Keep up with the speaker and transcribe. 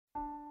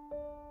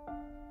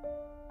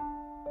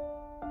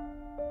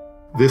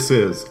This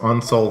is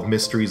Unsolved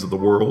Mysteries of the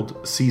World,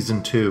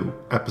 Season 2,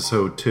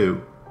 Episode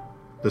 2,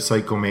 The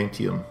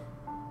Psychomantium.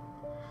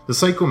 The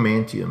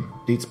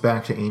Psychomantium dates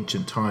back to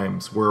ancient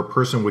times where a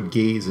person would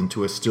gaze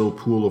into a still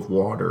pool of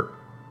water.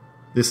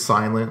 This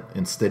silent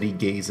and steady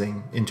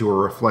gazing into a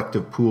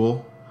reflective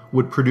pool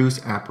would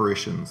produce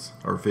apparitions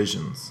or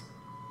visions.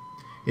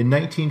 In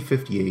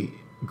 1958,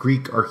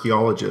 Greek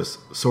archaeologist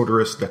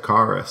Sotiris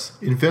Dakaris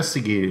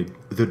investigated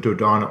the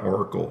Dodona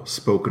oracle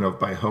spoken of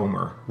by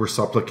Homer, where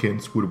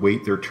supplicants would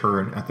wait their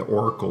turn at the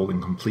oracle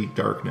in complete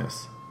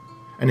darkness.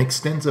 An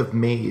extensive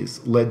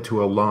maze led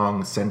to a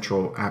long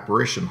central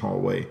apparition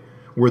hallway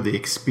where the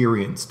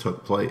experience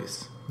took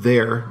place.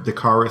 There,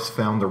 Dakaris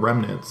found the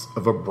remnants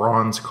of a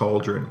bronze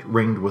cauldron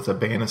ringed with a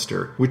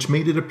banister, which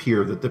made it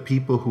appear that the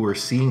people who were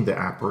seeing the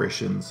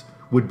apparitions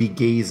would be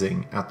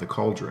gazing at the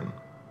cauldron.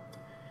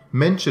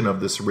 Mention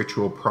of this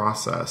ritual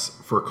process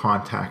for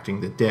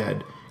contacting the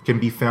dead can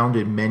be found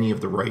in many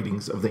of the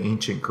writings of the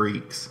ancient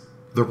Greeks.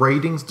 The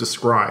writings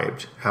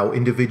described how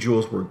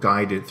individuals were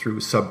guided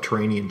through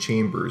subterranean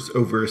chambers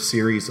over a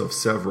series of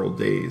several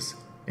days,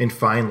 and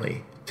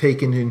finally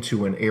taken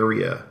into an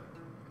area,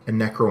 a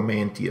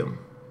necromantium,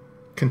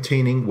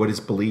 containing what is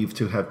believed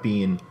to have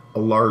been a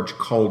large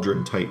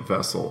cauldron-type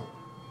vessel.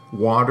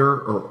 Water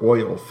or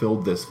oil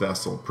filled this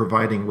vessel,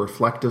 providing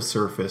reflective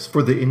surface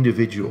for the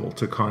individual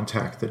to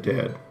contact the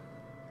dead.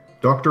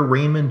 Dr.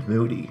 Raymond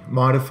Moody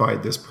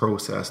modified this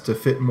process to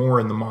fit more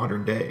in the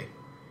modern day.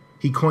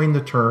 He coined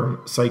the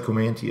term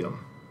psychomantium.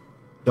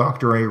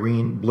 Dr.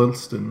 Irene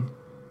Bliston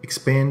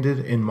expanded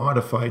and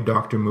modified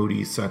Dr.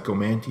 Moody's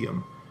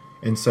psychomantium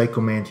and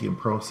psychomantium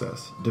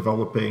process,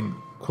 developing,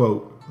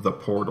 quote, the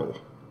portal.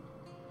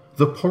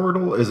 The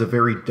portal is a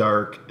very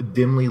dark,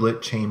 dimly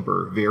lit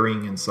chamber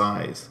varying in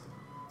size.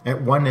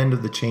 At one end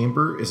of the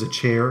chamber is a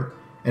chair,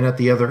 and at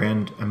the other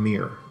end, a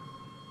mirror.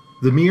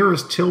 The mirror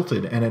is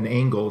tilted at an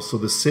angle so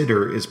the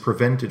sitter is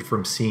prevented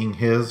from seeing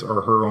his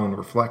or her own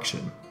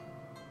reflection.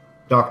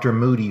 Dr.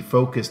 Moody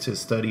focused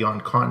his study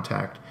on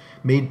contact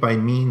made by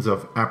means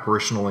of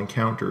apparitional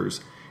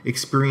encounters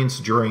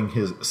experienced during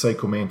his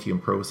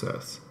psychomantium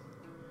process.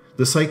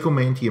 The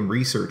psychomantium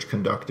research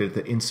conducted at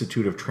the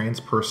Institute of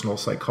Transpersonal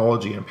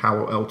Psychology in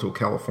Palo Alto,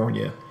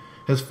 California,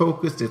 has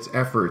focused its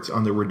efforts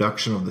on the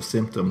reduction of the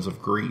symptoms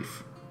of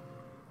grief.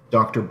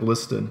 Dr.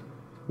 Bliston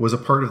was a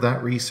part of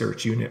that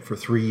research unit for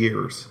 3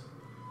 years.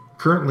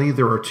 Currently,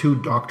 there are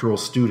 2 doctoral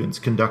students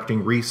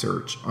conducting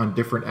research on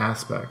different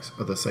aspects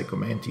of the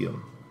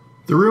psychomantium.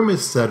 The room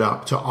is set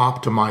up to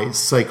optimize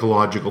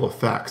psychological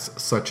effects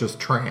such as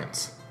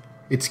trance.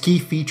 Its key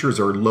features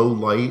are low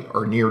light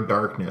or near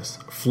darkness,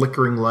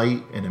 flickering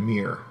light, and a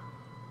mirror.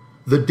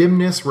 The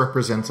dimness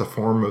represents a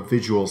form of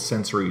visual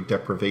sensory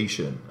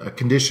deprivation, a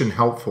condition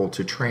helpful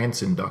to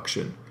trance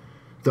induction,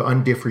 the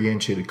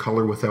undifferentiated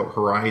color without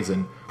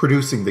horizon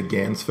producing the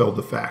Ganzfeld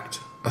effect,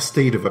 a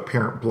state of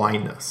apparent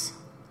blindness.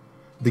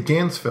 The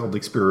Ganzfeld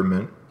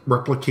experiment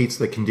replicates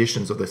the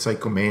conditions of the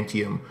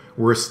psychomantium,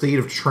 where a state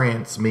of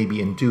trance may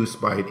be induced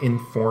by an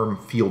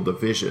informed field of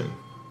vision.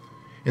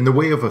 In the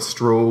way of a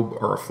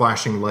strobe or a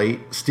flashing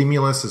light,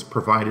 stimulus is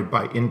provided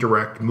by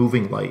indirect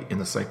moving light in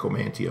the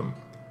psychomantium.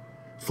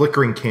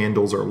 Flickering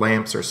candles or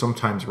lamps are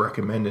sometimes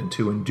recommended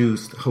to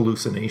induce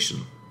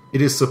hallucination.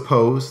 It is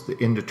supposed the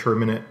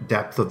indeterminate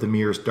depth of the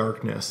mirror's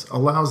darkness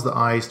allows the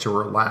eyes to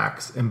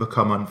relax and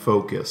become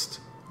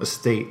unfocused, a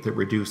state that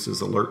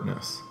reduces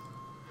alertness.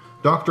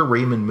 Dr.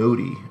 Raymond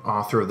Moody,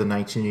 author of the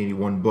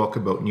 1981 book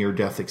about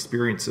near-death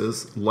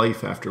experiences,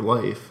 Life After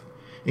Life,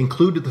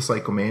 included the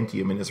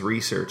psychomantium in his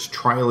research,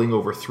 trialing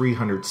over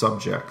 300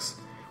 subjects,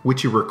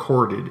 which he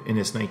recorded in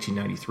his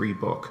 1993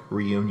 book,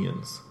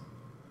 Reunions.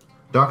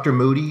 Dr.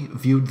 Moody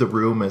viewed the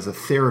room as a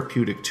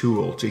therapeutic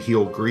tool to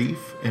heal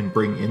grief and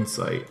bring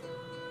insight.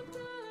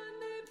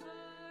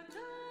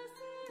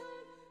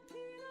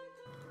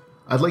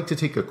 I'd like to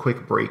take a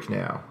quick break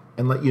now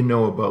and let you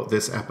know about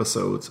this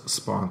episode's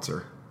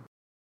sponsor.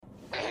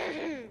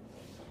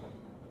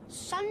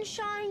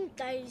 Sunshine,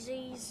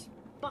 daisies,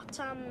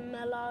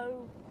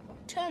 buttermellow.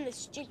 Turn this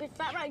stupid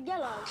fat rat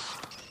yellow.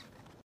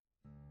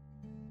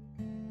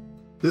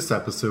 This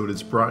episode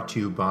is brought to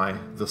you by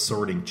The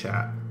Sorting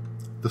Chat.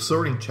 The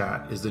Sorting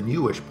Chat is the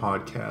newish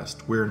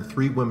podcast wherein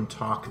 3 women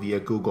talk via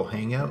Google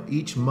Hangout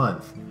each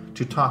month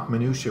to talk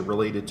minutiae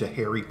related to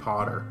Harry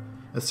Potter,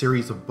 a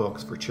series of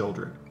books for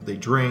children. They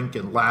drink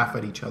and laugh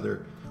at each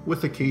other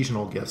with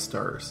occasional guest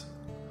stars.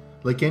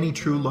 Like any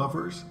true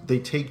lovers, they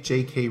take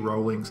J.K.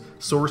 Rowling's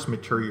source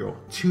material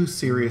too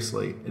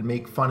seriously and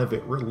make fun of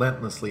it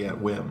relentlessly at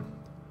whim.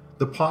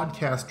 The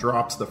podcast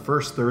drops the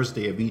first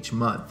Thursday of each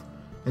month,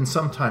 and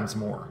sometimes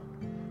more.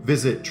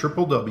 Visit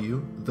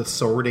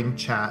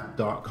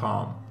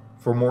www.thesortingchat.com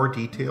for more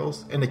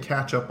details and to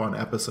catch up on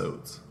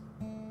episodes.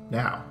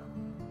 Now,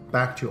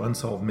 back to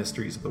Unsolved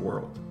Mysteries of the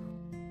World.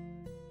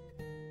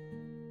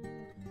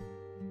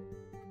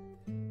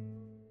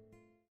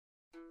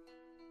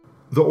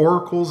 The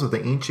oracles of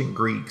the ancient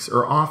Greeks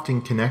are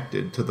often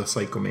connected to the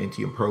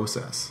psychomantium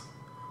process.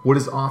 What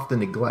is often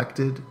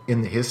neglected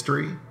in the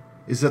history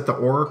is that the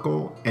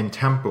oracle and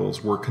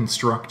temples were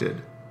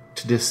constructed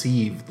to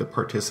deceive the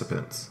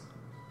participants.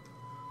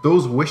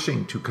 Those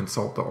wishing to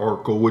consult the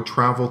oracle would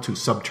travel to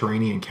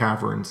subterranean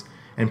caverns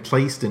and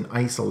placed in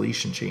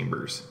isolation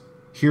chambers.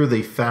 Here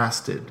they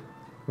fasted,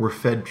 were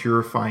fed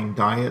purifying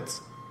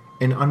diets,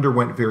 and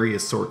underwent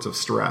various sorts of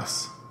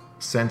stress,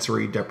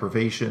 sensory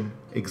deprivation,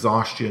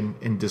 exhaustion,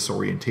 and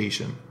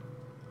disorientation,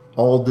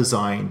 all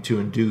designed to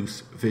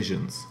induce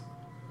visions.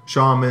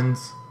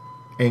 Shamans,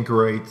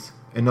 anchorites,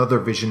 and other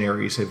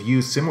visionaries have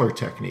used similar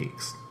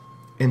techniques,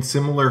 and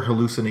similar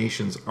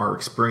hallucinations are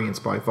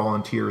experienced by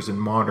volunteers in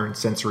modern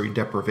sensory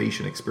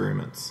deprivation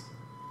experiments.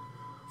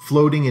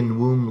 Floating in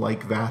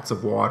womb-like vats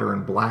of water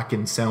in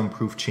blackened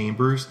soundproof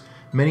chambers,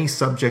 many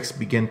subjects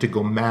begin to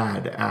go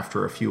mad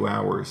after a few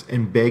hours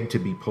and beg to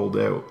be pulled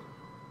out.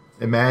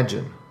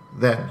 Imagine,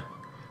 then,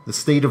 the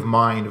state of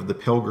mind of the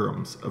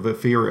pilgrims of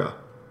Ephyra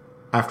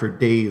after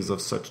days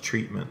of such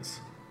treatments.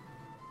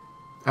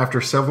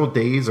 After several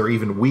days or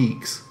even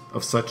weeks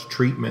of such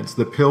treatments,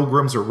 the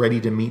pilgrims are ready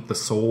to meet the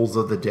souls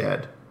of the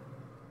dead.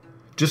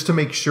 Just to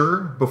make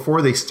sure,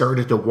 before they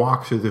started to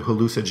walk through the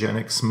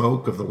hallucinogenic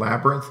smoke of the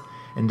labyrinth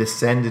and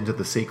descend into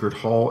the sacred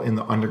hall in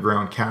the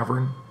underground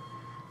cavern,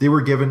 they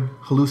were given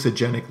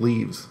hallucinogenic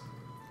leaves,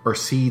 or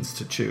seeds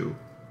to chew,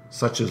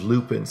 such as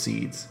lupin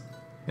seeds,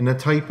 and a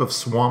type of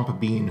swamp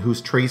bean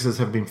whose traces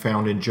have been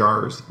found in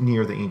jars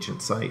near the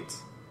ancient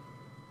sites.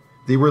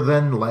 They were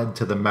then led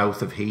to the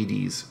mouth of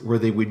Hades, where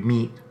they would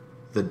meet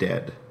the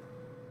dead.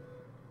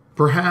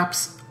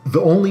 Perhaps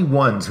the only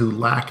ones who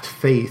lacked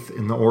faith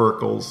in the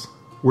oracles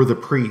were the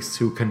priests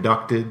who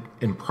conducted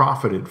and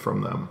profited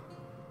from them.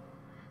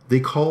 They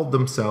called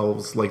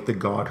themselves, like the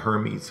god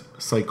Hermes,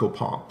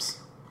 psychopomps,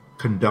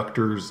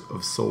 conductors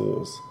of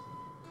souls.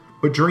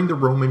 But during the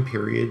Roman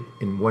period,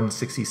 in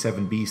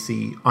 167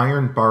 BC,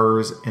 iron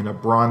bars and a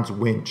bronze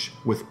winch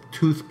with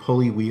tooth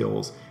pulley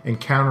wheels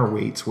and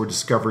counterweights were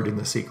discovered in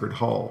the sacred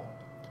hall.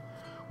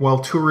 While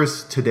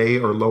tourists today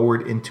are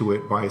lowered into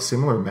it by a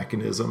similar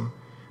mechanism,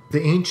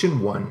 the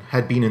ancient one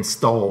had been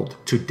installed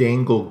to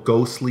dangle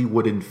ghostly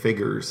wooden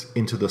figures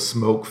into the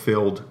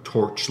smoke-filled,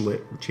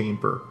 torch-lit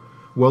chamber,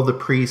 while the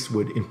priests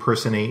would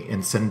impersonate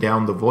and send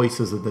down the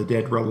voices of the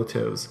dead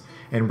relatives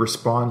and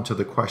respond to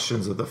the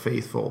questions of the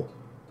faithful.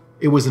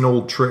 It was an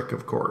old trick,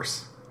 of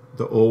course,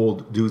 the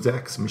old Deus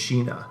Ex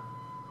Machina,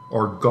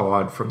 or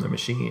God from the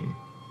Machine,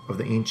 of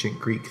the ancient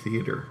Greek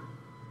theater.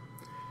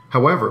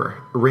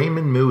 However,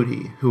 Raymond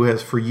Moody, who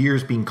has for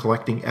years been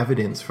collecting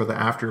evidence for the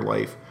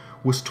afterlife,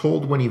 was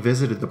told when he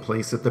visited the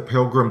place that the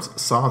pilgrims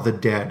saw the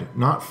dead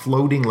not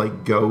floating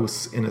like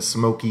ghosts in a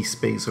smoky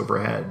space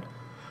overhead,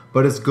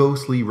 but as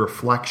ghostly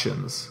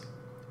reflections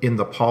in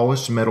the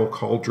polished metal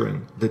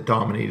cauldron that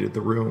dominated the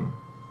room.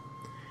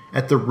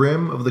 At the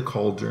rim of the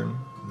cauldron,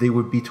 they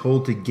would be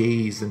told to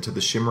gaze into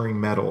the shimmering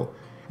metal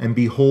and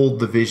behold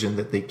the vision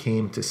that they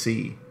came to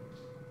see.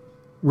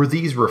 Were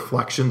these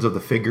reflections of the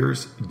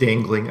figures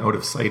dangling out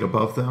of sight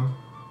above them,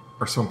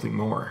 or something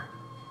more?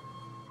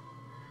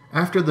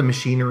 After the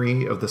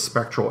machinery of the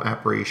spectral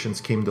apparitions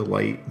came to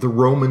light, the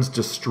Romans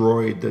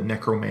destroyed the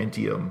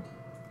Necromantium,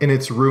 and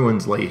its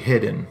ruins lay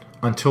hidden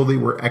until they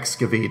were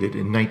excavated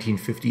in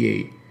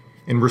 1958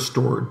 and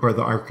restored by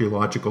the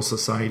Archaeological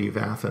Society of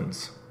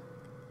Athens.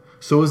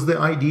 So is the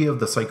idea of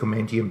the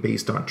Psychomantium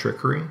based on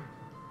trickery?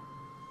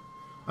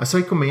 A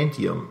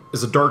psychomantium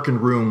is a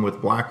darkened room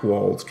with black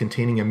walls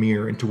containing a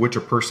mirror into which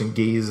a person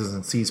gazes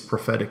and sees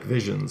prophetic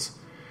visions.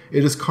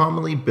 It is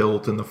commonly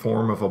built in the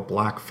form of a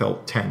black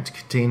felt tent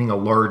containing a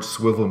large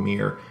swivel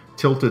mirror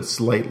tilted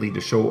slightly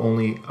to show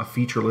only a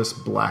featureless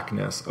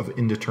blackness of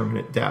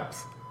indeterminate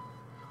depth.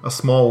 A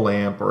small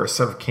lamp or a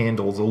set of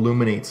candles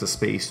illuminates the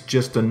space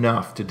just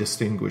enough to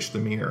distinguish the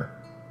mirror.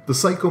 The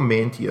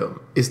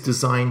psychomantium is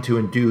designed to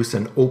induce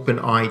an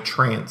open-eye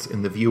trance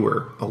in the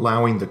viewer,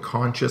 allowing the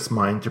conscious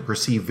mind to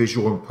perceive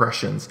visual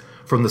impressions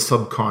from the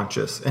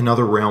subconscious and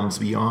other realms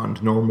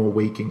beyond normal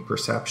waking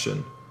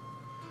perception.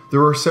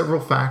 There are several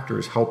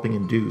factors helping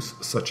induce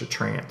such a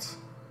trance.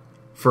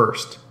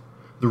 First,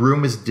 the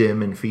room is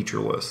dim and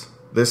featureless.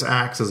 This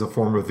acts as a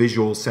form of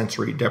visual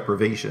sensory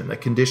deprivation, a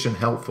condition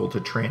helpful to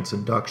trance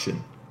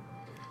induction.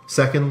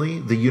 Secondly,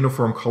 the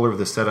uniform color of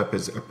the setup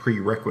is a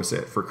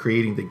prerequisite for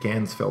creating the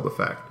Ganzfeld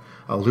effect,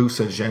 a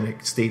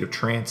hallucinogenic state of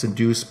trance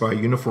induced by a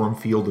uniform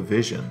field of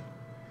vision.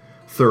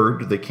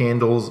 Third, the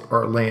candles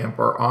or lamp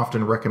are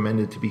often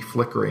recommended to be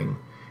flickering,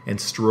 and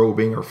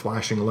strobing or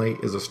flashing light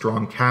is a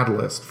strong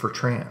catalyst for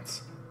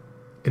trance.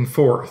 And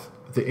fourth,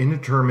 the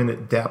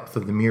indeterminate depth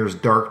of the mirror's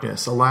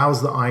darkness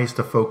allows the eyes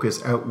to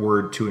focus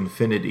outward to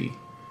infinity.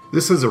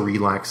 This is a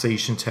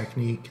relaxation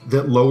technique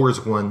that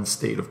lowers one's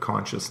state of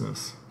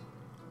consciousness.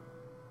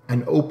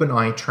 An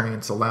open-eye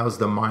trance allows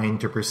the mind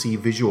to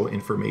perceive visual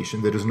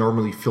information that is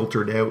normally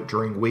filtered out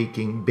during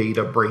waking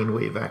beta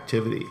brainwave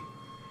activity.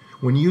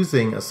 When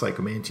using a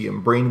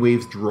psychomantium,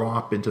 brainwaves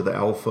drop into the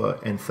alpha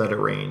and theta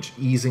range,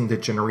 easing the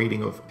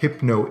generating of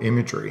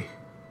hypnoimagery.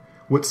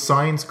 What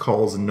science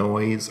calls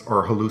noise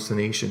or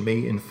hallucination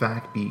may in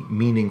fact be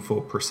meaningful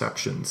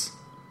perceptions.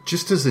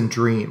 Just as in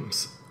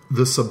dreams,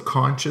 The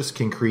subconscious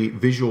can create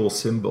visual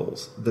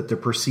symbols that the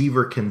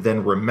perceiver can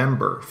then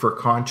remember for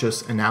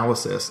conscious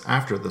analysis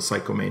after the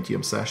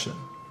psychomantium session.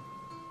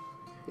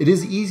 It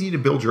is easy to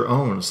build your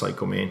own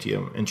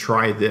psychomantium and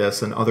try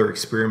this and other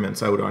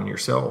experiments out on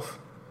yourself.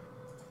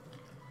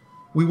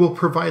 We will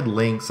provide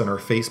links on our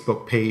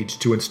Facebook page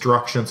to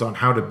instructions on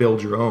how to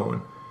build your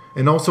own,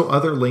 and also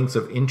other links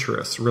of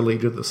interest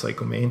related to the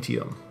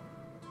psychomantium.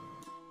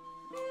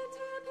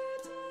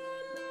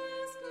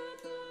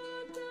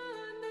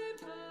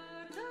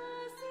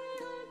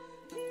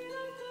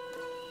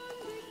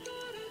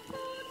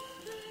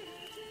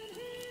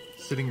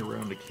 Sitting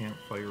around a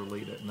campfire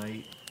late at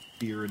night,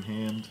 beer in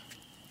hand,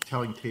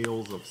 telling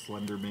tales of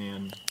Slender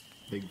Man,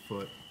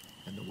 Bigfoot,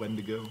 and the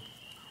Wendigo,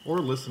 or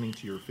listening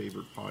to your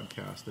favorite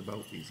podcast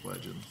about these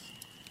legends.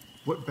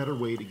 What better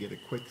way to get a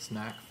quick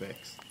snack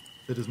fix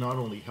that is not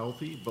only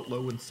healthy, but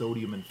low in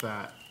sodium and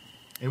fat,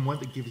 and one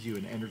that gives you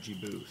an energy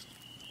boost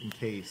in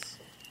case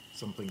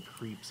something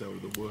creeps out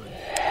of the woods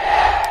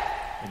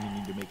and you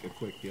need to make a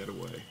quick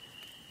getaway.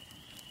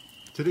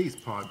 Today's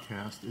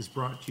podcast is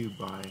brought to you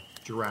by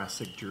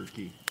Jurassic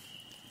Jerky.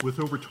 With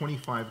over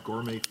 25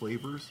 gourmet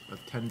flavors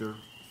of tender,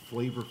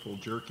 flavorful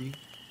jerky,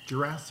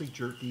 Jurassic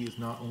Jerky is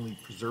not only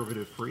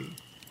preservative-free,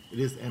 it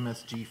is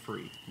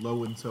MSG-free,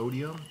 low in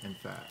sodium and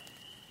fat.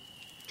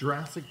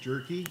 Jurassic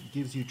Jerky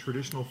gives you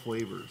traditional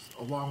flavors,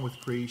 along with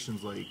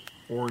creations like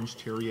orange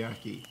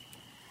teriyaki,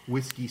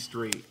 whiskey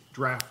straight,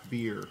 draft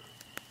beer,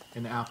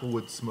 and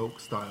applewood smoke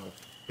style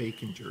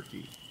bacon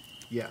jerky.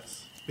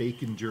 Yes,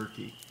 bacon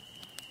jerky.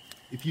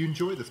 If you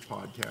enjoy this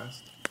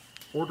podcast,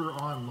 order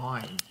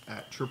online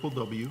at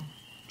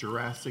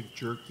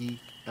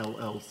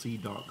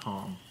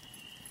www.jurassicjerkyllc.com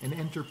and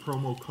enter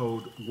promo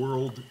code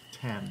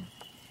WORLD10,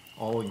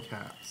 all in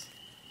caps,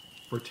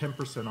 for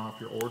 10%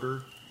 off your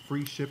order,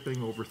 free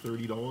shipping over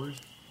 $30,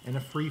 and a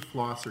free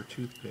floss or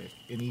toothpick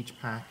in each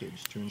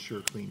package to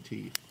ensure clean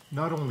teeth.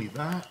 Not only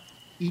that,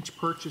 each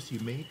purchase you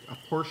make, a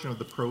portion of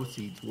the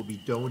proceeds will be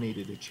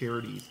donated to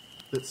charities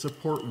that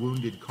support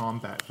wounded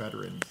combat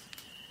veterans.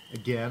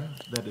 Again,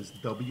 that is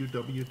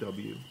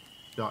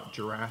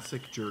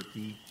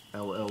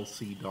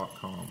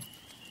www.jurassicjerkyllc.com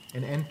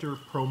and enter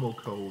promo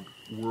code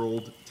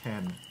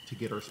WORLD10 to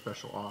get our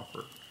special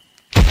offer.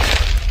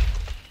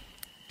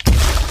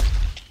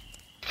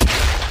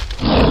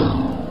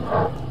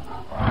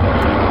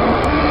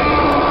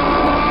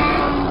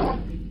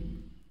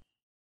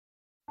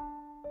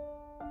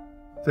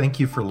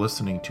 Thank you for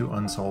listening to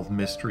Unsolved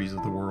Mysteries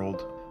of the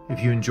World.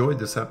 If you enjoyed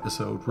this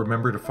episode,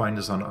 remember to find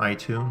us on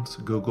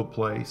iTunes, Google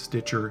Play,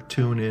 Stitcher,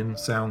 TuneIn,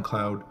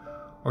 SoundCloud,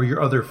 or your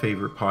other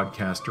favorite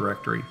podcast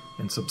directory,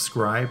 and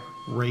subscribe,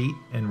 rate,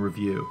 and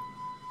review.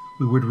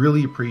 We would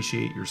really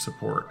appreciate your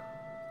support.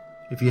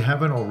 If you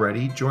haven't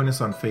already, join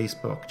us on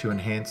Facebook to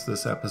enhance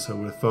this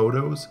episode with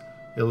photos,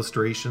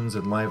 illustrations,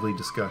 and lively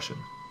discussion.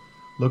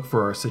 Look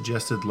for our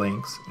suggested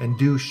links, and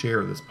do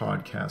share this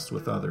podcast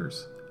with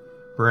others.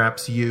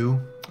 Perhaps you,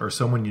 or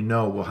someone you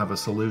know, will have a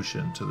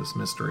solution to this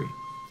mystery.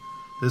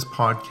 This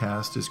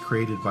podcast is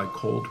created by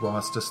Cold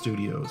Rasta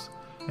Studios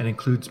and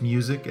includes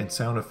music and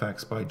sound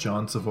effects by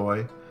John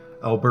Savoy,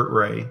 Albert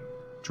Ray,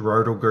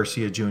 Gerardo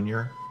Garcia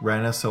Jr.,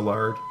 Rana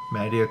Szilard,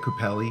 Mattia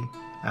Capelli,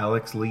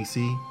 Alex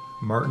Lisi,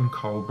 Martin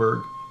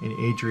Kahlberg, and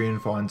Adrian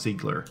von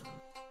Ziegler.